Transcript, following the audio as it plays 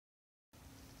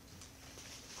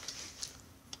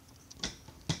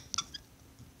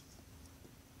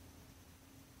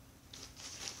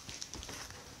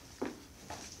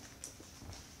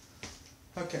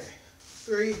Okay,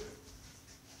 3,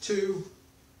 2,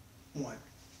 1.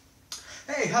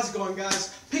 Hey, how's it going,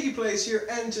 guys? Piggy Plays here,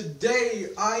 and today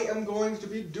I am going to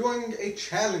be doing a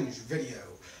challenge video.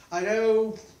 I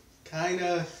know,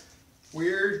 kinda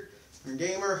weird. I'm a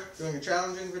gamer doing a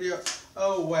challenging video.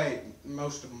 Oh wait,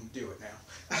 most of them do it now.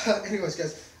 Anyways,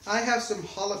 guys, I have some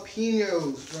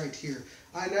jalapenos right here.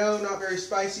 I know, not very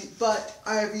spicy, but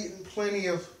I have eaten plenty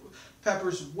of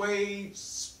peppers way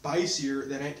spicier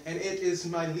than it, and it is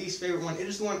my least favorite one. It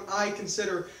is the one I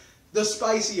consider the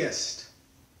spiciest.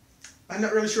 I'm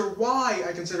not really sure why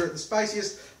I consider it the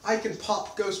spiciest. I can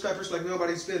pop ghost peppers like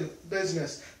nobody's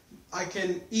business. I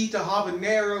can eat a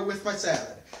habanero with my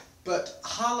salad. But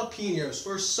jalapenos,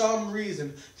 for some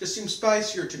reason, just seem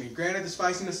spicier to me. Granted, the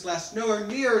spiciness lasts nowhere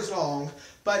near as long,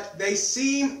 but they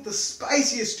seem the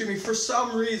spiciest to me for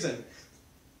some reason.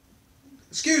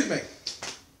 Excuse me.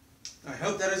 I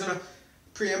hope that isn't a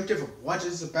preemptive of what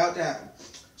is about to happen.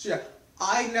 So yeah,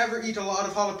 I never eat a lot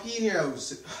of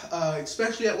jalapenos,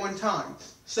 especially at one time.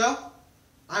 So,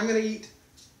 I'm going to eat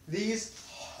these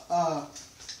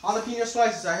jalapeno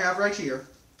slices I have right here.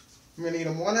 I'm going to eat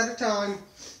them one at a time,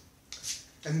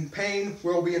 and pain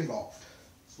will be involved.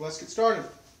 So let's get started.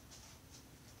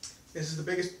 This is the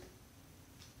biggest...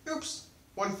 Oops,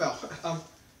 one fell.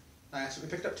 I actually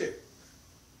picked up two.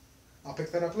 I'll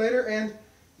pick that up later, and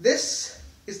this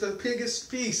is the biggest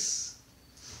piece.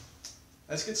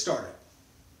 Let's get started.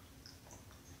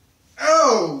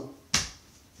 Oh!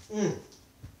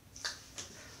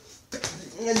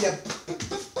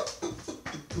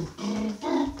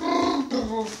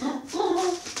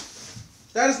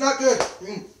 That is not good.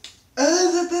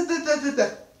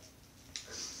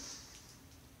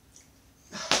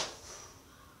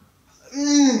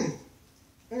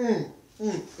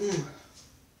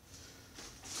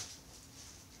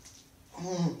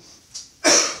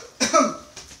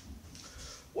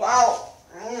 Wow.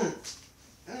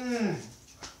 I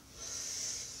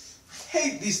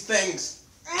hate these things.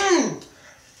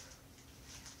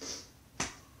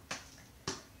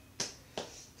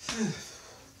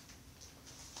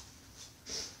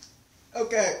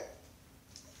 Okay.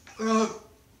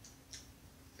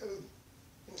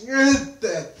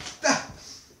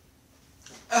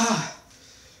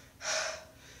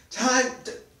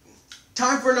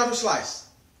 Time for another slice.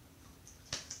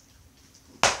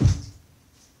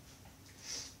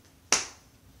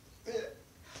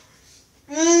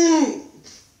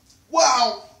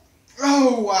 Wow.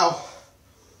 Oh, wow.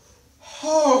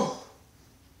 Oh.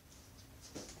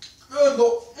 Good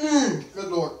Lord. Good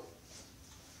Lord.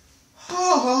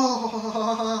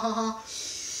 Oh,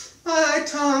 my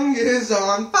tongue is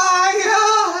on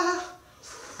fire.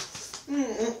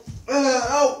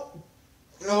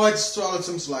 Oh, I just swallowed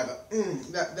some saliva.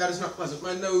 That is not pleasant.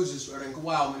 My nose is running.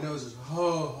 Wow, my nose is.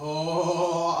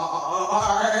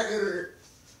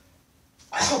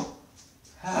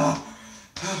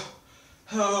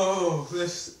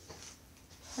 This.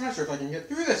 I'm not sure if I can get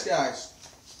through this, guys.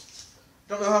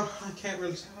 Don't know how. I can't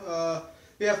really.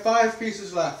 We have 5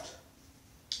 pieces left.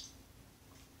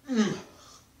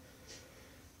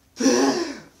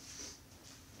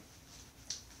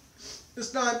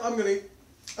 This time I'm gonna eat.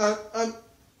 I'm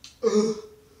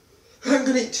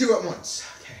gonna eat 2 at once.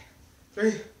 Okay,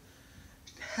 3,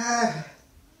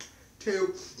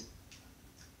 2,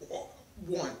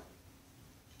 1.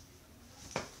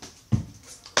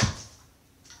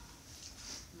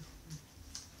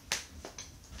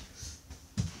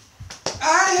 I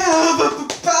have a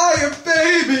papaya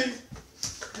baby.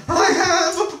 I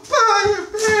have a papaya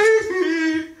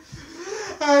baby.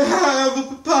 I have a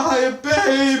papaya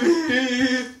baby.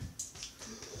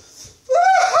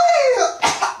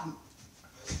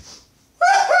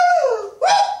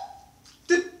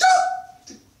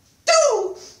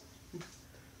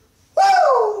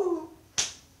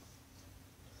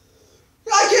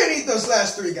 I can't eat those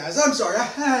last 3, guys. I'm sorry. I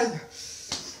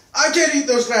can't eat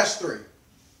those last 3.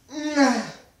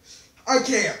 I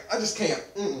can't. I just can't.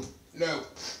 No.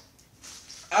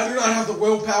 I do not have the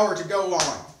willpower to go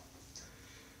on.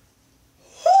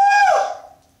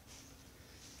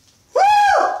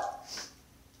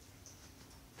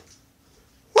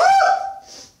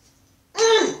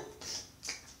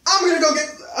 I'm gonna go get.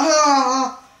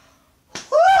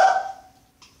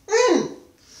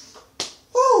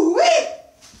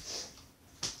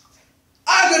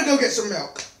 I'm gonna go get some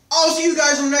milk. I'll see you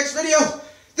guys in the next video.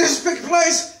 This is Piggy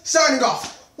Plays, signing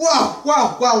off. Wow,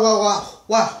 wow, wow, wow, wow,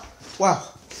 wow, wow.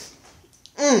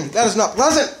 That is not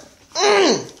pleasant.